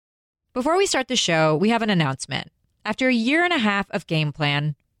Before we start the show, we have an announcement. After a year and a half of Game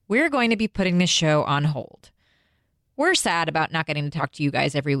Plan, we're going to be putting this show on hold. We're sad about not getting to talk to you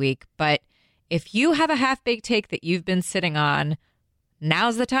guys every week, but if you have a half-baked take that you've been sitting on,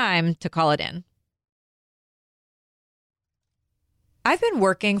 now's the time to call it in. I've been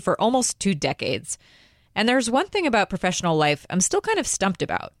working for almost 2 decades, and there's one thing about professional life I'm still kind of stumped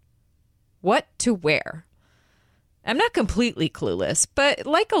about. What to wear. I'm not completely clueless, but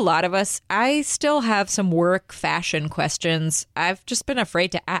like a lot of us, I still have some work fashion questions I've just been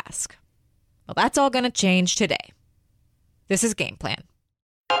afraid to ask. Well, that's all going to change today. This is Game Plan.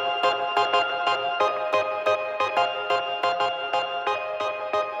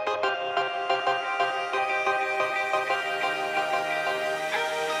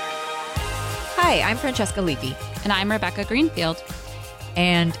 Hi, I'm Francesca Levy. And I'm Rebecca Greenfield.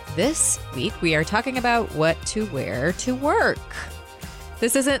 And this week we are talking about what to wear to work.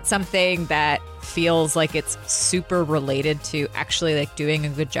 This isn't something that feels like it's super related to actually like doing a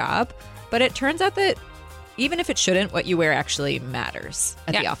good job, but it turns out that even if it shouldn't, what you wear actually matters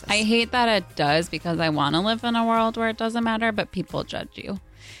at the office. I hate that it does because I want to live in a world where it doesn't matter, but people judge you.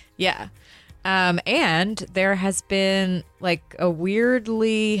 Yeah. And there has been like a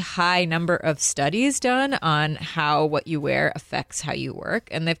weirdly high number of studies done on how what you wear affects how you work.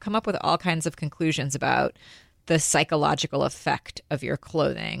 And they've come up with all kinds of conclusions about the psychological effect of your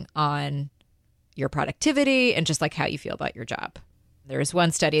clothing on your productivity and just like how you feel about your job. There was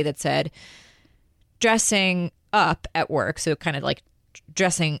one study that said dressing up at work, so kind of like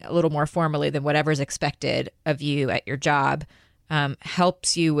dressing a little more formally than whatever's expected of you at your job,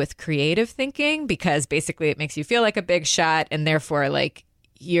 helps you with creative thinking because basically it makes you feel like a big shot and therefore like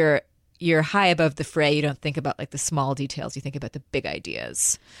you're high above the fray. You don't think about like the small details. You think about the big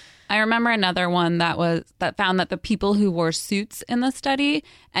ideas. I remember another one that found that the people who wore suits in the study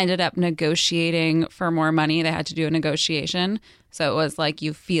ended up negotiating for more money. They had to do a negotiation. So it was like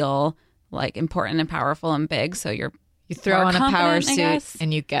you feel like important and powerful and big. So you throw on a power suit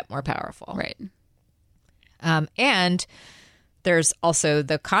and you get more powerful. Right. And there's also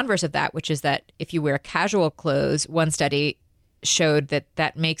the converse of that, which is that if you wear casual clothes, one study showed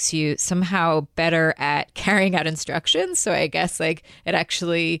that makes you somehow better at carrying out instructions. So I guess like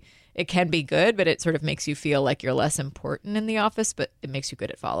it can be good, but it sort of makes you feel like you're less important in the office, but it makes you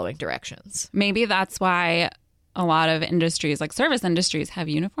good at following directions. Maybe that's why a lot of industries, like service industries, have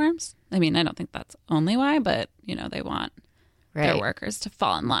uniforms. I mean, I don't think that's only why, but, they want their workers to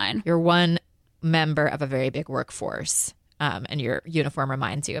fall in line. You're one member of a very big workforce. And your uniform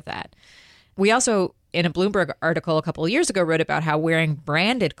reminds you of that. We also, in a Bloomberg article a couple of years ago, wrote about how wearing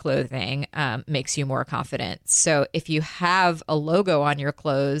branded clothing makes you more confident. So if you have a logo on your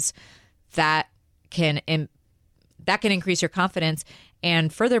clothes, that can increase your confidence.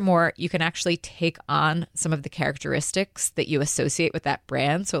 And furthermore, you can actually take on some of the characteristics that you associate with that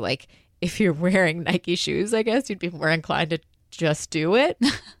brand. So like if you're wearing Nike shoes, I guess you'd be more inclined to just do it.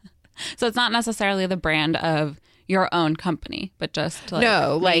 So it's not necessarily the brand of your own company, but just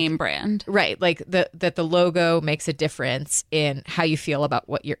name brand. Right. Like that the logo makes a difference in how you feel about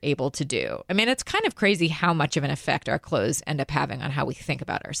what you're able to do. I mean, it's kind of crazy how much of an effect our clothes end up having on how we think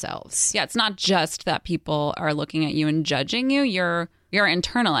about ourselves. Yeah, it's not just that people are looking at you and judging you. You're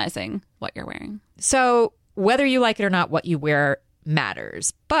internalizing what you're wearing. So whether you like it or not, what you wear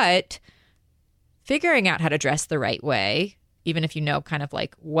matters. But figuring out how to dress the right way, even if you know kind of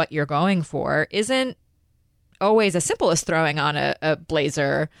like what you're going for, isn't always as simple as throwing on a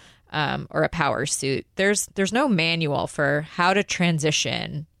blazer or a power suit. There's no manual for how to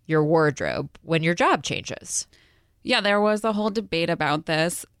transition your wardrobe when your job changes. Yeah, there was a whole debate about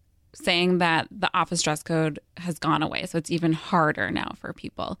this, saying that the office dress code has gone away. So it's even harder now for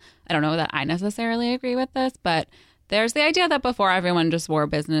people. I don't know that I necessarily agree with this, but there's the idea that before everyone just wore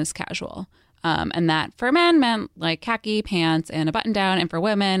business casual. And that for men meant like khaki pants and a button down. And for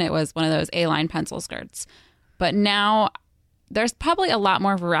women, it was one of those A-line pencil skirts. But now there's probably a lot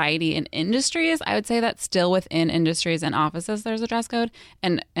more variety in industries. I would say that still within industries and offices, there's a dress code.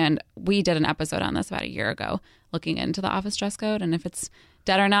 And we did an episode on this about a year ago, looking into the office dress code. And if it's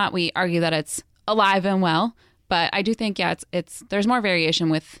dead or not, we argue that it's alive and well. But I do think, there's more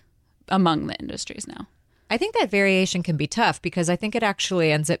variation among the industries now. I think that variation can be tough because I think it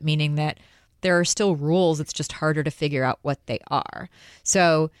actually ends up meaning that there are still rules. It's just harder to figure out what they are.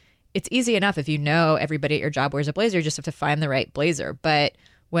 So it's easy enough if you know everybody at your job wears a blazer, you just have to find the right blazer. But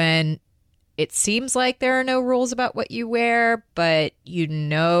when it seems like there are no rules about what you wear, but you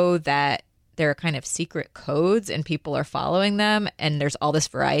know that there are kind of secret codes and people are following them, and there's all this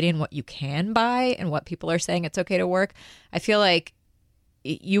variety in what you can buy and what people are saying it's okay to work, I feel like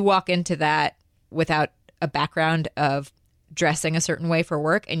you walk into that without a background of dressing a certain way for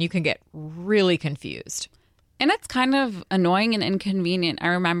work, and you can get really confused. And it's kind of annoying and inconvenient. I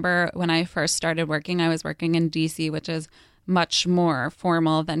remember when I first started working, I was working in DC, which is much more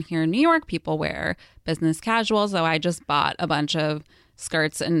formal than here in New York. People wear business casual. So I just bought a bunch of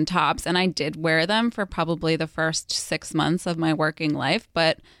skirts and tops, and I did wear them for probably the first 6 months of my working life,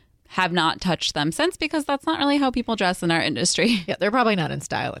 but have not touched them since, because that's not really how people dress in our industry. Yeah, they're probably not in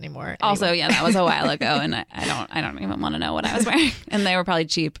style anymore. Anyway. Also, yeah, that was a while ago, and I don't even want to know what I was wearing. And they were probably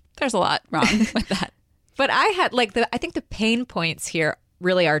cheap. There's a lot wrong with that. But I had I think the pain points here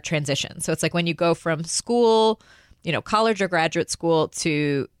really are transitions. So it's like when you go from school, college or graduate school,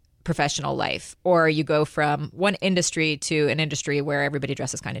 to professional life, or you go from one industry to an industry where everybody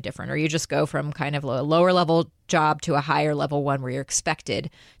dresses kind of different, or you just go from kind of a lower level job to a higher level one where you're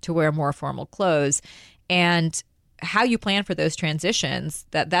expected to wear more formal clothes. And how you plan for those transitions,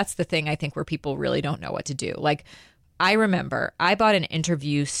 that's the thing I think where people really don't know what to do. Like, I remember I bought an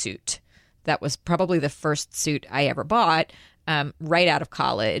interview suit. That was probably the first suit I ever bought right out of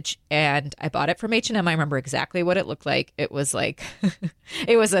college. And I bought it from H&M. I remember exactly what it looked like. It was like,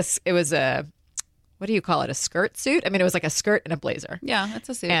 it was a, what do you call it? A skirt suit? I mean, it was like a skirt and a blazer. Yeah, that's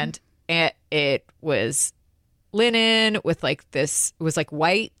a suit. And it was linen with like this, it was like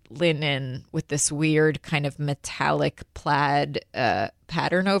white linen with this weird kind of metallic plaid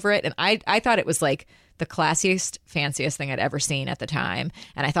pattern over it. And I thought it was like the classiest, fanciest thing I'd ever seen at the time.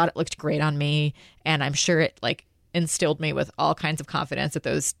 And I thought it looked great on me. And I'm sure it like instilled me with all kinds of confidence at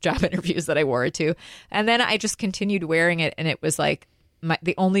those job interviews that I wore it to. And then I just continued wearing it. And it was like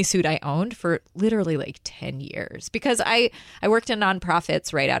the only suit I owned for literally like 10 years, because I worked in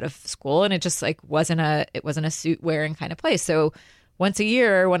nonprofits right out of school, and it just like wasn't a suit wearing kind of place. So once a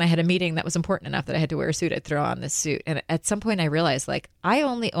year, when I had a meeting that was important enough that I had to wear a suit, I'd throw on this suit. And at some point I realized, like, I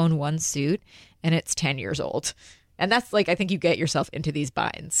only own one suit and it's 10 years old. And that's like, I think you get yourself into these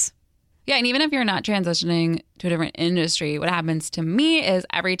binds. Yeah, and even if you're not transitioning to a different industry, what happens to me is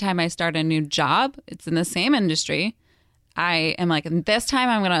every time I start a new job, it's in the same industry, I am like, this time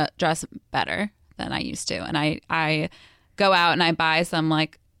I'm going to dress better than I used to. And I go out and I buy some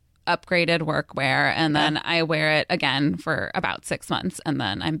like upgraded workwear, and then I wear it again for about 6 months, and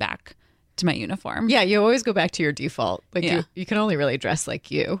then I'm back to my uniform. Yeah, you always go back to your default. Like you can only really dress like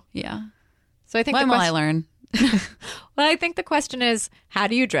you. Yeah. So I think when will I learn? Well, I think the question is, how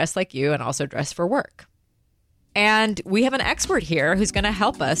do you dress like you and also dress for work? And we have an expert here who's going to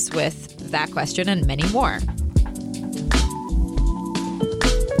help us with that question and many more.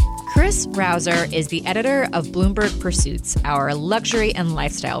 Chris Rovzar is the editor of Bloomberg Pursuits, our luxury and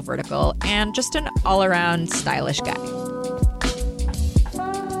lifestyle vertical, and just an all-around stylish guy.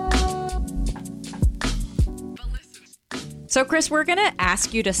 So, Chris, we're going to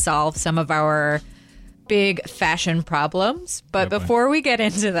ask you to solve some of our big fashion problems. But before we get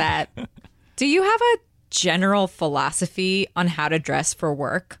into that, do you have a general philosophy on how to dress for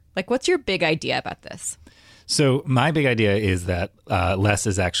work? Like, what's your big idea about this? So my big idea is that less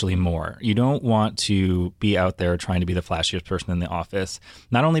is actually more. You don't want to be out there trying to be the flashiest person in the office,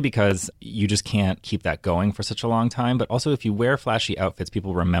 not only because you just can't keep that going for such a long time, but also if you wear flashy outfits,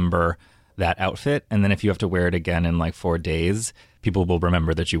 people remember that outfit. And then if you have to wear it again in like 4 days, people will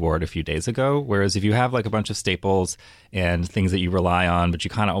remember that you wore it a few days ago. Whereas if you have like a bunch of staples and things that you rely on, but you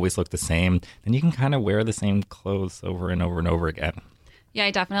kind of always look the same, then you can kind of wear the same clothes over and over and over again. Yeah,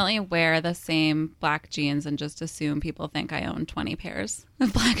 I definitely wear the same black jeans and just assume people think I own 20 pairs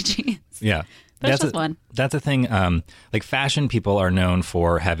of black jeans. Yeah. But it's just one. That's a thing. Like fashion people are known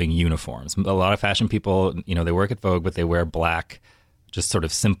for having uniforms. A lot of fashion people, they work at Vogue, but they wear black, just sort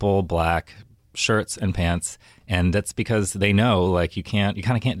of simple black shirts and pants. And that's because they know, like, you kind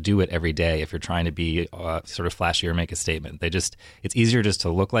of can't do it every day if you're trying to be sort of flashy or make a statement. It's easier just to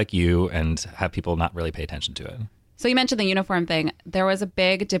look like you and have people not really pay attention to it. So you mentioned the uniform thing. There was a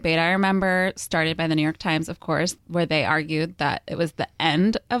big debate, I remember, started by the New York Times, of course, where they argued that it was the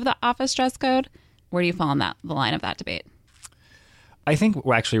end of the office dress code. Where do you fall on the line of that debate? I think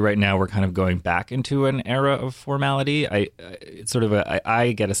actually right now we're kind of going back into an era of formality.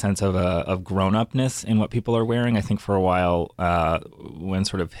 I get a sense of grown-upness in what people are wearing. I think for a while when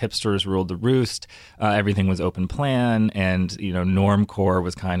sort of hipsters ruled the roost, everything was open plan, and normcore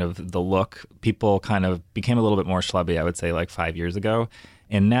was kind of the look. People kind of became a little bit more schlubby, I would say, like 5 years ago.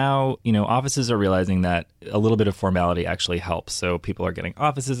 And now, offices are realizing that a little bit of formality actually helps. So people are getting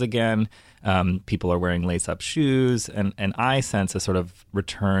offices again. People are wearing lace-up shoes. And I sense a sort of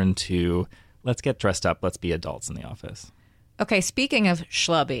return to, let's get dressed up. Let's be adults in the office. Okay, speaking of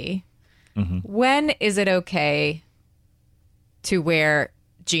schlubby, when is it okay to wear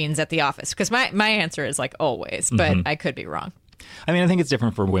jeans at the office? Because my answer is like always, but I could be wrong. I mean, I think it's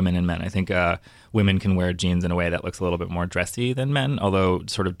different for women and men. I think women can wear jeans in a way that looks a little bit more dressy than men, although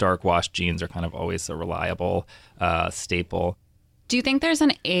sort of dark wash jeans are kind of always a reliable staple. Do you think there's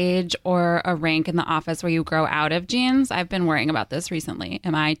an age or a rank in the office where you grow out of jeans? I've been worrying about this recently.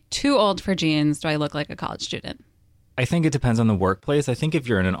 Am I too old for jeans? Do I look like a college student? I think it depends on the workplace. I think if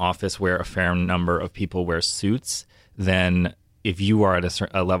you're in an office where a fair number of people wear suits, then if you are at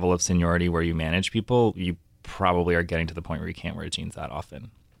a level of seniority where you manage people, you probably are getting to the point where you can't wear jeans that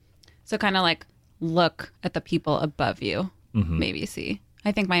often. So kind of like look at the people above you, maybe see.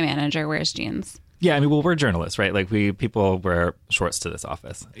 I think my manager wears jeans. Yeah, I mean, well, we're journalists, right? Like people wear shorts to this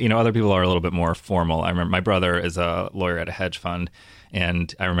office. You know, other people are a little bit more formal. I remember my brother is a lawyer at a hedge fund,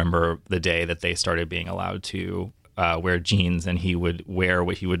 and I remember the day that they started being allowed to wear jeans, and he would wear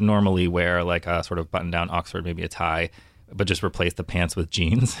what he would normally wear, like a sort of button-down Oxford, maybe a tie, but just replace the pants with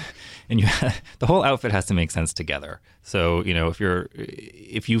jeans. And the whole outfit has to make sense together. So, you know,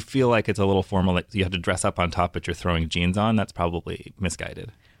 if you feel like it's a little formal, like you have to dress up on top, but you're throwing jeans on, that's probably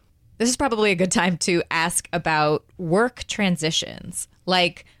misguided. This is probably a good time to ask about work transitions.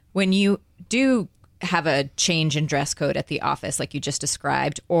 Like when you do have a change in dress code at the office, like you just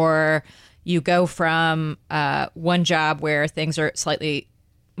described, or you go from one job where things are slightly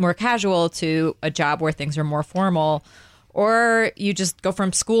more casual to a job where things are more formal, or you just go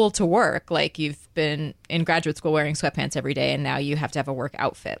from school to work, like you've been in graduate school wearing sweatpants every day and now you have to have a work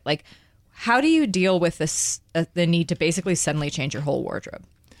outfit. Like, how do you deal with this, the need to basically suddenly change your whole wardrobe?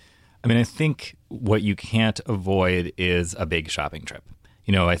 I mean, I think what you can't avoid is a big shopping trip.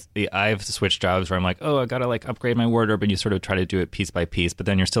 You know, I've switched jobs where I'm like, oh, I got to like upgrade my wardrobe, and you sort of try to do it piece by piece, but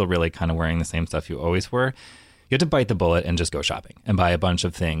then you're still really kind of wearing the same stuff you always were. You have to bite the bullet and just go shopping and buy a bunch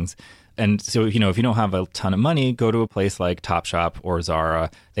of things. And so, you know, if you don't have a ton of money, go to a place like Topshop or Zara.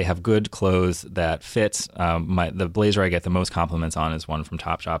 They have good clothes that fit. The blazer I get the most compliments on is one from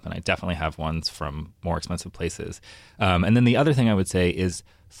Topshop, and I definitely have ones from more expensive places. And then the other thing I would say is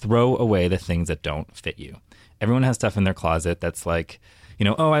throw away the things that don't fit you. Everyone has stuff in their closet that's like, you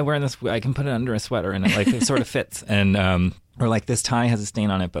know, oh, I wear this, I can put it under a sweater and it sort of fits. And or like this tie has a stain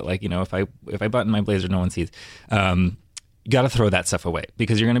on it, but like, you know, if I button my blazer, no one sees. You got to throw that stuff away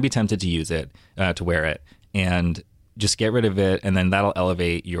because you're going to be tempted to use it, to wear it, and just get rid of it. And then that'll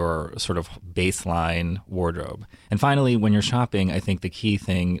elevate your sort of baseline wardrobe. And finally, when you're shopping, I think the key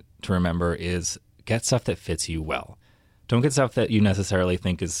thing to remember is get stuff that fits you well. Don't get stuff that you necessarily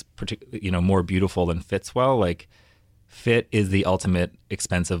think is more beautiful than fits well. Like, fit is the ultimate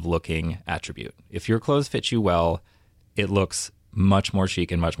expensive looking attribute. If your clothes fit you well, it looks much more chic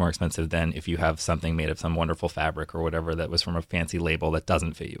and much more expensive than if you have something made of some wonderful fabric or whatever that was from a fancy label that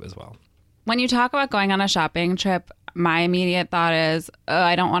doesn't fit you as well. When you talk about going on a shopping trip, my immediate thought is, oh,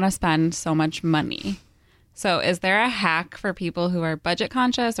 I don't want to spend so much money. So is there a hack for people who are budget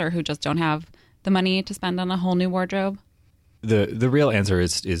conscious or who just don't have the money to spend on a whole new wardrobe? The real answer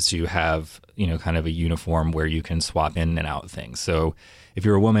is to have, you know, kind of a uniform where you can swap in and out things. So if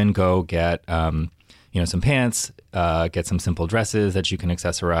you're a woman, go get some pants, get some simple dresses that you can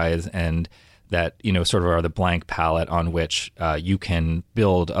accessorize and that, you know, sort of are the blank palette on which you can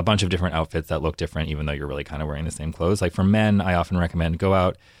build a bunch of different outfits that look different, even though you're really kind of wearing the same clothes. Like for men, I often recommend go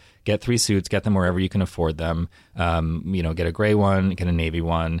out, get 3 suits, get them wherever you can afford them. Get a gray one, get a navy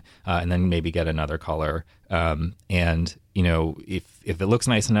one, and then maybe get another color. And, you know, if it looks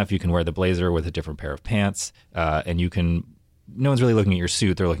nice enough, you can wear the blazer with a different pair of pants, and no one's really looking at your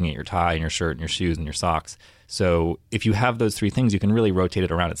suit. They're looking at your tie and your shirt and your shoes and your socks. So if you have those 3 things, you can really rotate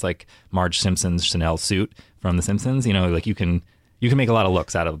it around. It's like Marge Simpson's Chanel suit from The Simpsons. You know, like you can make a lot of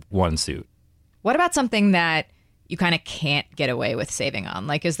looks out of one suit. What about something that you kind of can't get away with saving on?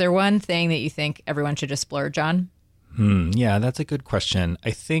 Like, is there one thing that you think everyone should just splurge on? Yeah, that's a good question.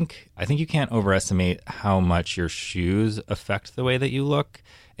 I think you can't overestimate how much your shoes affect the way that you look.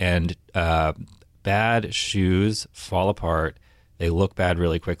 And bad shoes fall apart. They look bad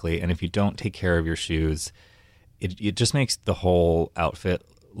really quickly. And if you don't take care of your shoes, it just makes the whole outfit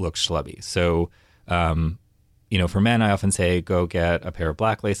look schlubby. So, for men, I often say go get a pair of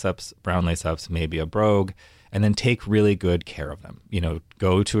black lace-ups, brown lace-ups, maybe a brogue, and then take really good care of them. You know,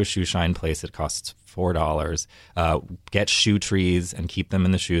 go to a shoe shine place that costs $4. Get shoe trees and keep them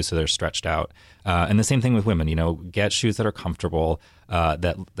in the shoes so they're stretched out. And the same thing with women. You know, get shoes that are comfortable,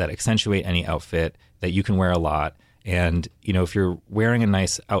 that accentuate any outfit, that you can wear a lot. And, you know, if you're wearing a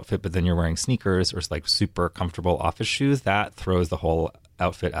nice outfit, but then you're wearing sneakers or like super comfortable office shoes, that throws the whole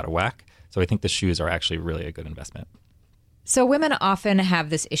outfit out of whack. So I think the shoes are actually really a good investment. So women often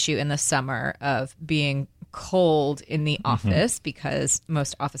have this issue in the summer of being cold in the office because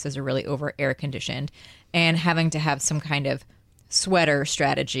most offices are really over air conditioned, and having to have some kind of sweater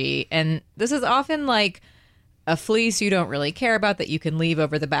strategy. And this is often like a fleece you don't really care about that you can leave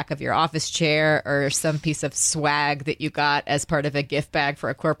over the back of your office chair, or some piece of swag that you got as part of a gift bag for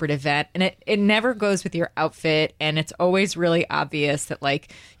a corporate event. And it never goes with your outfit. And it's always really obvious that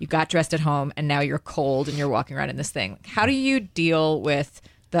like you got dressed at home and now you're cold and you're walking around in this thing. How do you deal with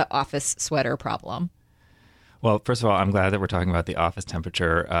the office sweater problem? Well, first of all, I'm glad that we're talking about the office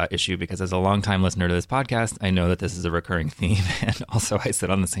temperature issue, because as a longtime listener to this podcast, I know that this is a recurring theme. And also I sit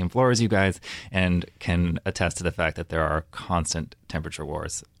on the same floor as you guys and can attest to the fact that there are constant temperature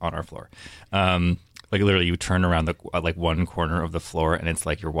wars on our floor. Like literally you turn around like one corner of the floor and it's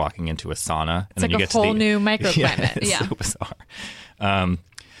like you're walking into a sauna. And it's then like you a get whole to new microclimate. It's so bizarre.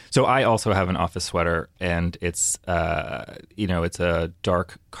 So I also have an office sweater, and it's, it's a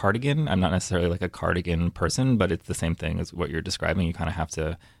dark cardigan. I'm not necessarily like a cardigan person, but it's the same thing as what you're describing. You kind of have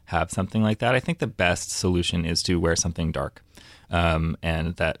to have something like that. I think the best solution is to wear something dark,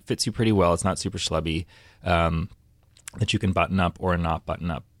 and that fits you pretty well. It's not super schlubby, that you can button up or not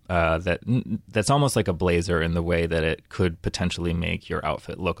button up. That's almost like a blazer in the way that it could potentially make your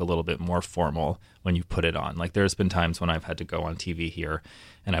outfit look a little bit more formal when you put it on. Like there's been times when I've had to go on TV here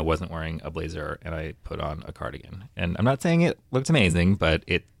and I wasn't wearing a blazer and I put on a cardigan. And I'm not saying it looked amazing, but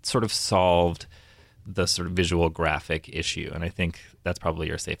it sort of solved the sort of visual graphic issue. And I think that's probably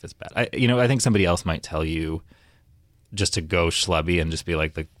your safest bet. I think somebody else might tell you just to go schlubby and just be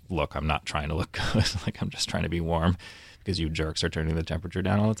like, look, I'm not trying to look good. Like I'm just trying to be warm, because you jerks are turning the temperature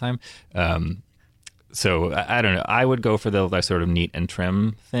down all the time. So I don't know. I would go for the sort of neat and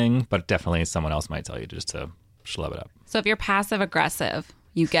trim thing, but definitely someone else might tell you just to schlub it up. So if you're passive aggressive,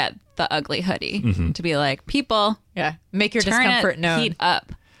 you get the ugly hoodie to be like, people, make your turn discomfort known. Heat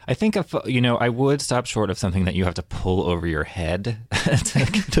up. I think if I would stop short of something that you have to pull over your head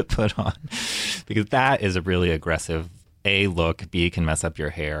to put on, because that is a really aggressive look. B, can mess up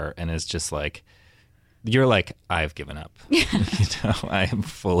your hair, and is just like, you're like, I've given up. I am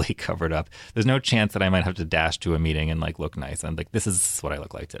fully covered up. There's no chance that I might have to dash to a meeting and like look nice. I'm like, this is what I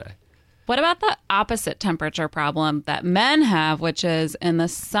look like today. What about the opposite temperature problem that men have, which is in the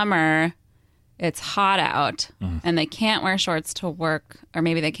summer, it's hot out and they can't wear shorts to work, or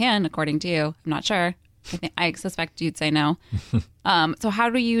maybe they can, according to you. I'm not sure. I suspect you'd say no. So how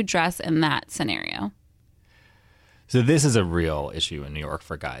do you dress in that scenario? So this is a real issue in New York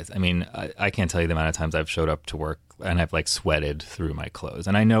for guys. I mean, I can't tell you the amount of times I've showed up to work and I've like sweated through my clothes.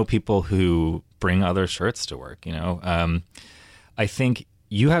 And I know people who bring other shirts to work, I think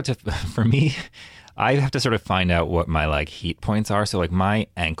you have to, for me, I have to sort of find out what my like heat points are. So like my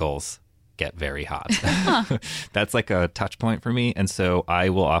ankles get very hot. That's like a touch point for me. And so I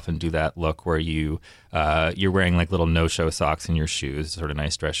will often do that look where you're wearing like little no-show socks in your shoes, sort of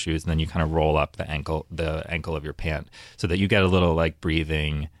nice dress shoes, and then you kind of roll up the ankle of your pant so that you get a little like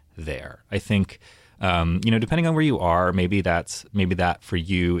breathing there. I think depending on where you are, maybe that for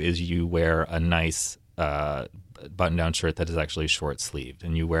you is you wear a nice button-down shirt that is actually short-sleeved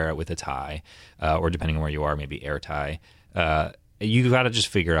and you wear it with a tie, or depending on where you are, maybe air tie. You got to just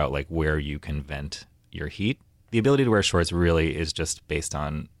figure out like where you can vent your heat. The ability to wear shorts really is just based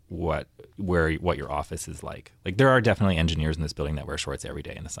on what your office is like. Like there are definitely engineers in this building that wear shorts every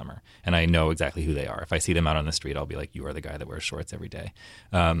day in the summer, and I know exactly who they are. If I see them out on the street, I'll be like, "You are the guy that wears shorts every day."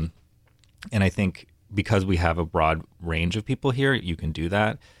 And I think because we have a broad range of people here, you can do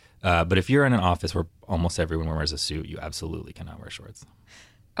that. But if you're in an office where almost everyone wears a suit, you absolutely cannot wear shorts.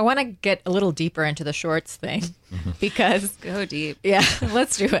 I want to get a little deeper into the shorts thing because go deep. Yeah,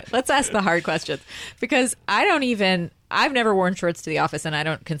 let's do it. Let's ask the hard questions, because I've never worn shorts to the office, and I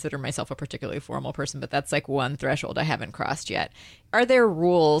don't consider myself a particularly formal person, but that's like one threshold I haven't crossed yet. Are there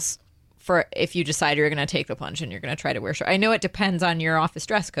rules for if you decide you're going to take the plunge and you're going to try to wear shorts? I know it depends on your office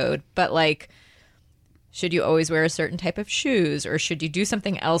dress code, but like, should you always wear a certain type of shoes, or should you do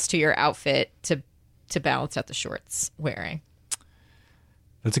something else to your outfit to balance out the shorts wearing?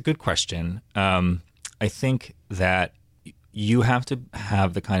 That's a good question. I think that you have to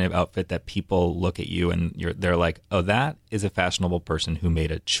have the kind of outfit that people look at you and they're like, oh, that is a fashionable person who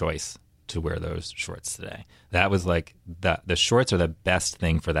made a choice to wear those shorts today. That was like the shorts are the best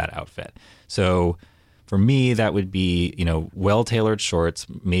thing for that outfit. So for me, that would be, well-tailored shorts,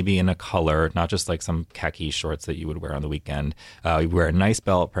 maybe in a color, not just like some khaki shorts that you would wear on the weekend. You wear a nice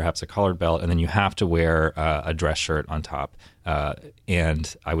belt, perhaps a collared belt, and then you have to wear a dress shirt on top.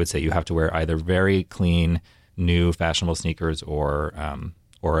 And I would say you have to wear either very clean, new, fashionable sneakers or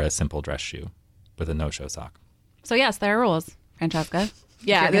a simple dress shoe with a no-show sock. So yes, there are rules, Francesca.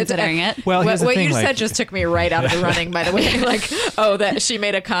 Yeah, If you're considering it. Well, here's the what thing, you like- said just took me right out of the running, by the way. Like, oh, that she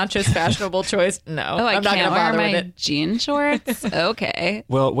made a conscious, fashionable choice. No, Oh, I I'm not going can't to wear bother my with it. jean shorts. Okay.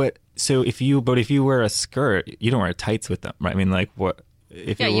 Well, what? So if you wear a skirt, you don't wear tights with them, right? I mean, like what?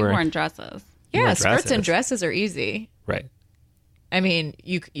 If Yeah, you're you've wearing, worn dresses. Yeah, wear skirts and dresses. dresses are easy. right? I mean,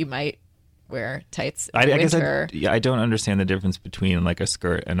 you might wear tights in I guess winter. I don't understand the difference between like a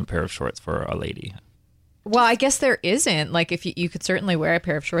skirt and a pair of shorts for a lady. Well, I guess there isn't. Like, if you could certainly wear a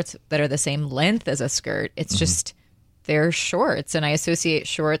pair of shorts that are the same length as a skirt. It's just they're shorts, and I associate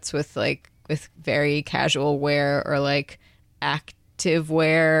shorts with very casual wear or like active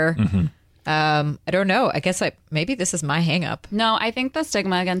wear. I don't know. I guess maybe this is my hang up. No, I think the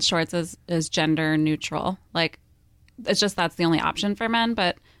stigma against shorts is gender neutral. Like, it's just that's the only option for men,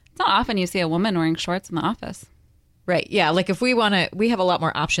 but it's not often you see a woman wearing shorts in the office. Right. Yeah. Like if we want to, we have a lot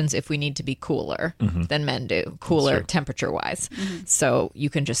more options if we need to be cooler than men do, cooler Sure. temperature wise. So you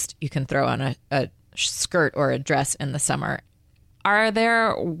can throw on a skirt or a dress in the summer. Are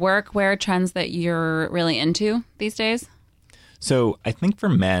there workwear trends that you're really into these days? So I think for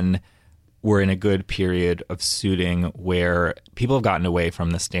men, we're in a good period of suiting where people have gotten away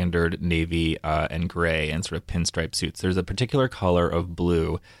from the standard navy and gray and sort of pinstripe suits. There's a particular color of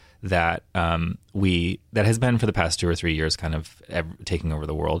blue that that has been for the past 2 or 3 years kind of taking over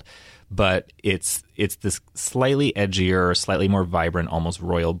the world. But it's this slightly edgier, slightly more vibrant, almost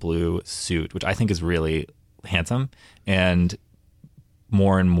royal blue suit, which I think is really handsome. And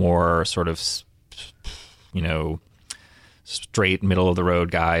more sort of, straight middle of the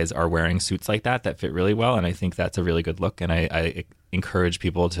road guys are wearing suits like that fit really well. And I think that's a really good look. And I encourage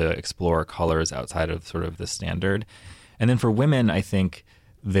people to explore colors outside of sort of the standard. And then for women, I think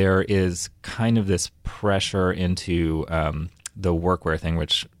there is kind of this pressure into the workwear thing,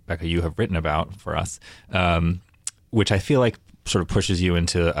 which, Becca, you have written about for us, which I feel like sort of pushes you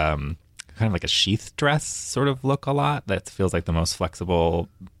into kind of like a sheath dress sort of look a lot. That feels like the most flexible,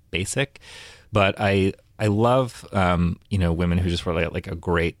 basic. But I love, women who just wear like a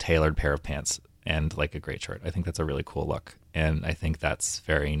great tailored pair of pants and like a great shirt. I think that's a really cool look. And I think that's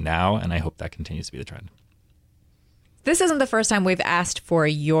very now, and I hope that continues to be the trend. This isn't the first time we've asked for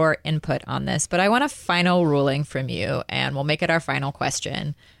your input on this, but I want a final ruling from you, and we'll make it our final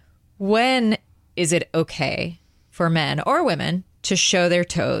question. When is it okay for men or women to show their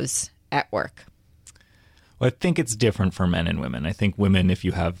toes at work? Well, I think it's different for men and women. I think women, if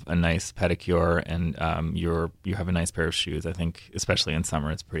you have a nice pedicure and you have a nice pair of shoes, I think especially in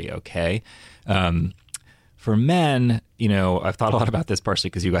summer, it's pretty okay. For men, I've thought a lot about this partially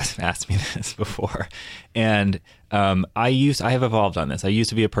because you guys have asked me this before. And I have evolved on this. I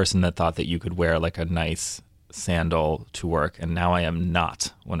used to be a person that thought that you could wear like a nice sandal to work. And now I am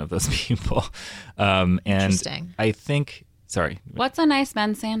not one of those people. And Interesting. I think, sorry. What's a nice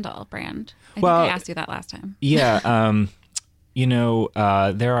men's sandal brand? I think I asked you that last time. Yeah.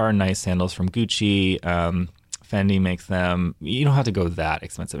 There are nice sandals from Gucci. Fendi makes them. You don't have to go that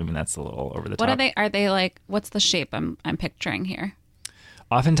expensive. I mean, that's a little over the top. What are they? Are they like? What's the shape I'm picturing here?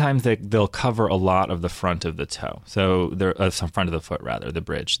 Oftentimes they'll cover a lot of the front of the toe. So some front of the foot rather, the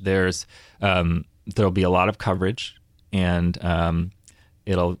bridge. There'll be a lot of coverage, and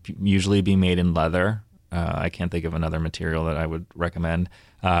it'll usually be made in leather. I can't think of another material that I would recommend.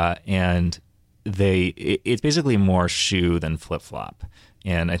 And it's basically more shoe than flip flop.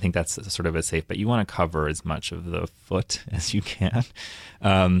 And I think that's sort of a safe, but you want to cover as much of the foot as you can.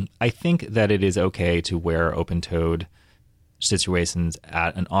 I think that it is okay to wear open-toed situations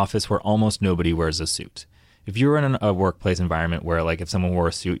at an office where almost nobody wears a suit. If you're in a workplace environment where, like, if someone wore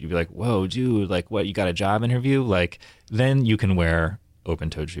a suit, you'd be like, whoa, dude, like, what, you got a job interview? Like, then you can wear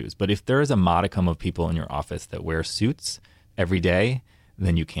open-toed shoes. But if there is a modicum of people in your office that wear suits every day,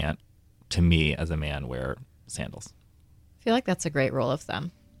 then you can't, to me, as a man, wear sandals. I feel like that's a great rule of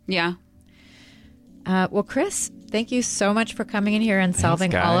thumb. Yeah. Well, Chris, thank you so much for coming in here and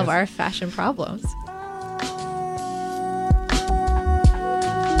solving all of our fashion problems.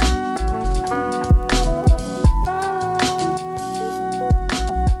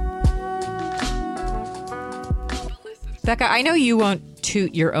 Becca, I know you won't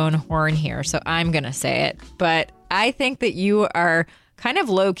toot your own horn here, so I'm going to say it, but I think that you are kind of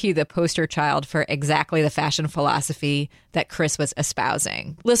low-key the poster child for exactly the fashion philosophy that Chris was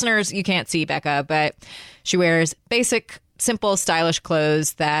espousing. Listeners, you can't see Becca, but she wears basic, simple, stylish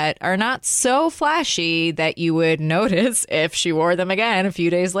clothes that are not so flashy that you would notice if she wore them again a few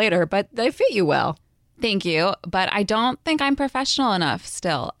days later, but they fit you well. Thank you. But I don't think I'm professional enough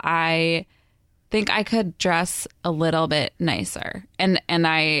still. I think I could dress a little bit nicer. And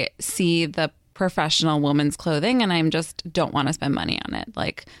I see the professional woman's clothing and I just don't want to spend money on it,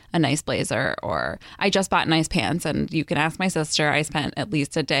 like a nice blazer, or I just bought nice pants and you can ask my sister. I spent at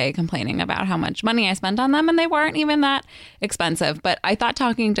least a day complaining about how much money I spent on them and they weren't even that expensive. But I thought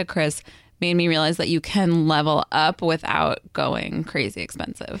talking to Chris made me realize that you can level up without going crazy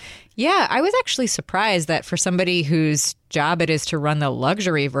expensive. Yeah, I was actually surprised that for somebody whose job it is to run the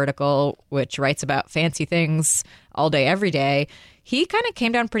luxury vertical, which writes about fancy things all day, every day, he kind of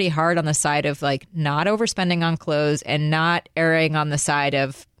came down pretty hard on the side of like not overspending on clothes and not erring on the side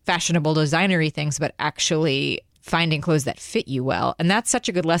of fashionable designery things, but actually finding clothes that fit you well. And that's such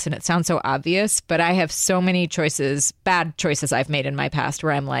a good lesson. It sounds so obvious, but I have so many choices, bad choices I've made in my past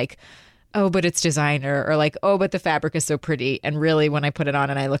where I'm like, oh, but it's designer, or like, oh, but the fabric is so pretty. And really, when I put it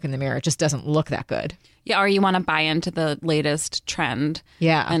on and I look in the mirror, it just doesn't look that good. Yeah, or you want to buy into the latest trend.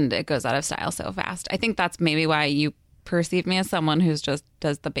 Yeah. And it goes out of style so fast. I think that's maybe why you perceive me as someone who's just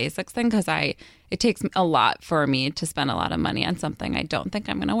does the basics thing, because it takes a lot for me to spend a lot of money on something I don't think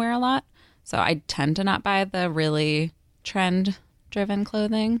I'm going to wear a lot. So I tend to not buy the really trend-driven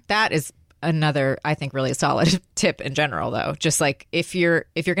clothing. That is another, I think, really solid tip in general, though. Just like if you're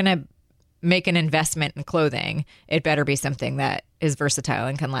going to make an investment in clothing, it better be something that is versatile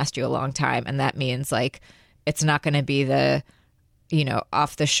and can last you a long time. And that means like it's not going to be the,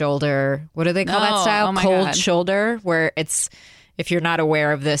 off the shoulder. What do they call that style? Oh my Cold God. shoulder, where it's, if you're not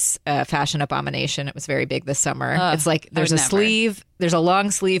aware of this fashion abomination, it was very big this summer. It's like there's a sleeve, there's a long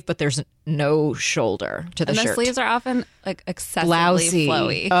sleeve, but there's no shoulder to the And shirt. the sleeves are often like excessively Lousy.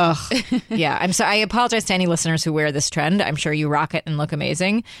 flowy. Ugh. Yeah. I apologize to any listeners who wear this trend. I'm sure you rock it and look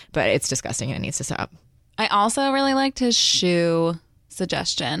amazing, but it's disgusting and it needs to stop. I also really liked his shoe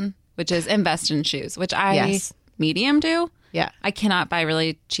suggestion, which is invest in shoes, which I Yes. medium do. Yeah. I cannot buy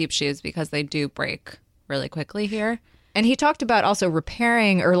really cheap shoes because they do break really quickly here. And he talked about also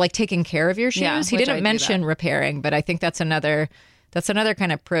repairing or like taking care of your shoes. Yeah, He which I didn't do mention that. repairing, but I think that's another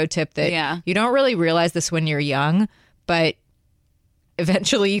kind of pro tip that Yeah. you don't really realize this when you're young, but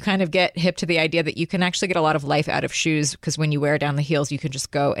eventually you kind of get hip to the idea that you can actually get a lot of life out of shoes, because when you wear down the heels, you can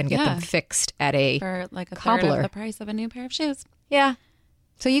just go and get Yeah. them fixed at a For like a third cobbler. of the price of a new pair of shoes. Yeah.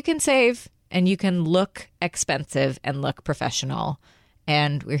 So you can save and you can look expensive and look professional.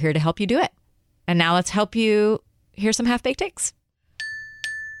 And we're here to help you do it. And now let's help you hear some half-baked takes.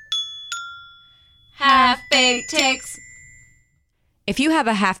 Half-baked takes. If you have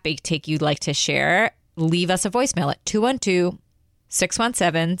a half-baked take you'd like to share, leave us a voicemail at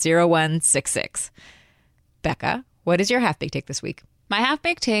 212-617-0166. Becca, what is your half-baked take this week? My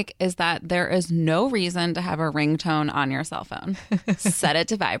half-baked take is that there is no reason to have a ringtone on your cell phone. Set it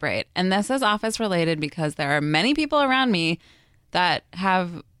to vibrate. And this is office related because there are many people around me that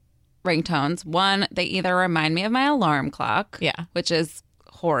have ringtones. One, they either remind me of my alarm clock, Yeah. which is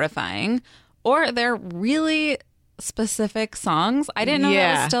horrifying, or they're really specific songs. I didn't know that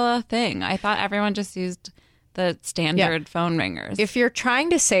Yeah. was still a thing. I thought everyone just used the standard phone ringers. If you're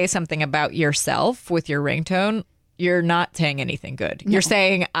trying to say something about yourself with your ringtone, you're not saying anything good. You're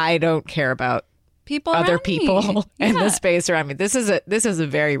saying, I don't care about people other around me. people in Yeah. the space around me. This is a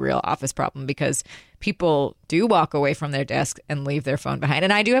very real office problem, because people do walk away from their desk and leave their phone behind.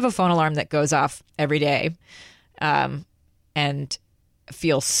 And I do have a phone alarm that goes off every day, and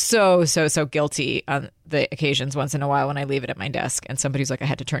feel so guilty on the occasions once in a while when I leave it at my desk and somebody's like, I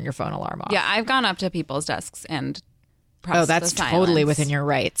had to turn your phone alarm off. Yeah, I've gone up to people's desks and pressed that's the totally silence. within your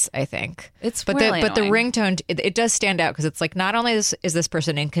rights, I think. It's but really the annoying. ringtone, it does stand out, because it's like, not only is this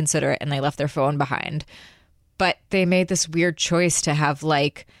person inconsiderate and they left their phone behind, but they made this weird choice to have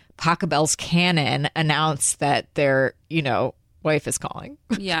like Pachelbel's Canon announce that their wife is calling.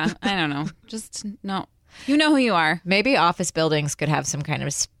 Yeah, I don't know. Just no. You know who you are. Maybe office buildings could have some kind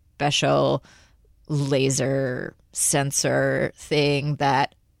of special laser sensor thing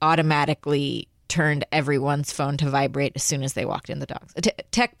that automatically turned everyone's phone to vibrate as soon as they walked in the dogs.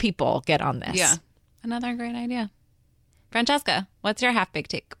 Tech people, get on this. Yeah. Another great idea. Francesca, what's your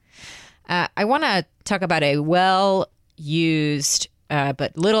half-baked take? I want to talk about a well-used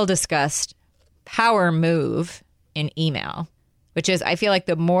but little discussed power move in email, which is, I feel like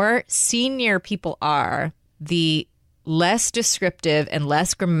the more senior people are, the less descriptive and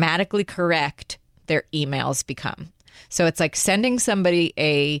less grammatically correct their emails become. So it's like sending somebody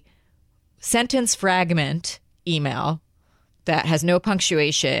a sentence fragment email that has no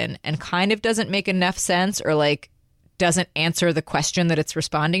punctuation and kind of doesn't make enough sense, or like doesn't answer the question that it's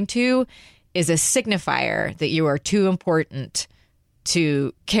responding to, is a signifier that you are too important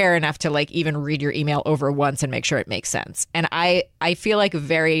to care enough to like even read your email over once and make sure it makes sense. And I feel like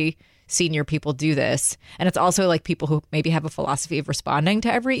very senior people do this. And it's also like people who maybe have a philosophy of responding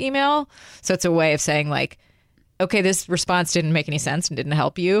to every email. So it's a way of saying like, okay, this response didn't make any sense and didn't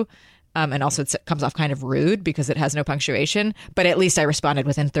help you. And also it comes off kind of rude because it has no punctuation. But at least I responded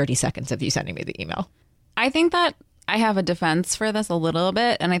within 30 seconds of you sending me the email. I think that I have a defense for this a little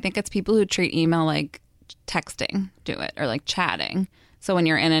bit. And I think it's people who treat email like texting do it, or like chatting. So when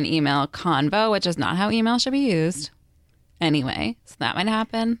you're in an email convo, which is not how email should be used anyway, so that might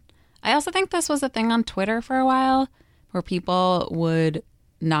happen. I also think this was a thing on Twitter for a while where people would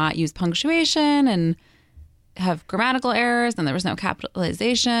not use punctuation and have grammatical errors, and there was no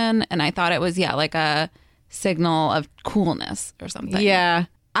capitalization. And I thought it was, like a signal of coolness or something. Yeah.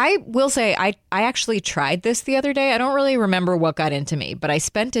 I will say I actually tried this the other day. I don't really remember what got into me, but I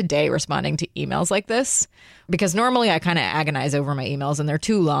spent a day responding to emails like this because normally I kind of agonize over my emails and they're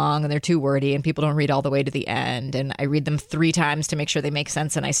too long and they're too wordy and people don't read all the way to the end. And I read them 3 times to make sure they make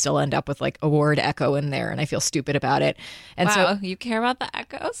sense, and I still end up with like a word echo in there and I feel stupid about it. And wow, so you care about the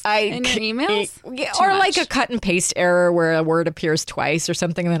echoes in your emails? Or like a cut and paste error where a word appears twice or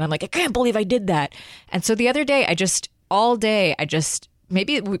something. And then I'm like, I can't believe I did that. And so the other day,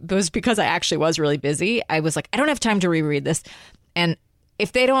 maybe it was because I actually was really busy. I was like, I don't have time to reread this. And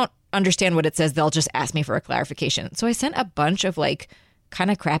if they don't understand what it says, they'll just ask me for a clarification. So I sent a bunch of like kind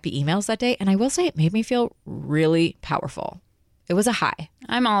of crappy emails that day. And I will say it made me feel really powerful. It was a high.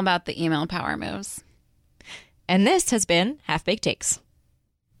 I'm all about the email power moves. And this has been Half Baked Takes.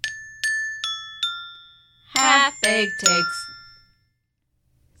 Half Baked Takes.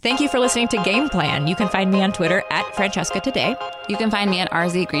 Thank you for listening to Game Plan. You can find me on Twitter at Francesca Today. You can find me at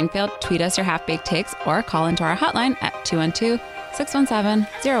RZ Greenfield. Tweet us your half-baked takes or call into our hotline at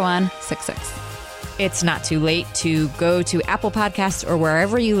 212-617-0166. It's not too late to go to Apple Podcasts or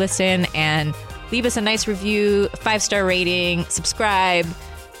wherever you listen and leave us a nice review, 5-star rating, subscribe,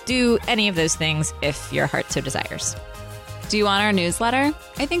 do any of those things if your heart so desires. Do you want our newsletter?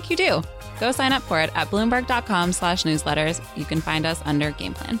 I think you do. Go sign up for it at Bloomberg.com/newsletters. You can find us under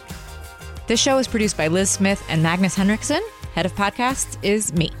Game Plan. This show is produced by Liz Smith and Magnus Henriksen. Head of podcasts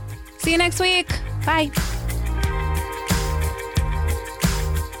is me. See you next week. Bye.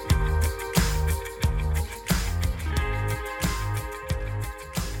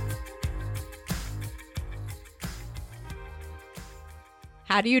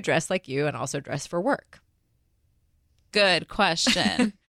 How do you dress like you and also dress for work? Good question.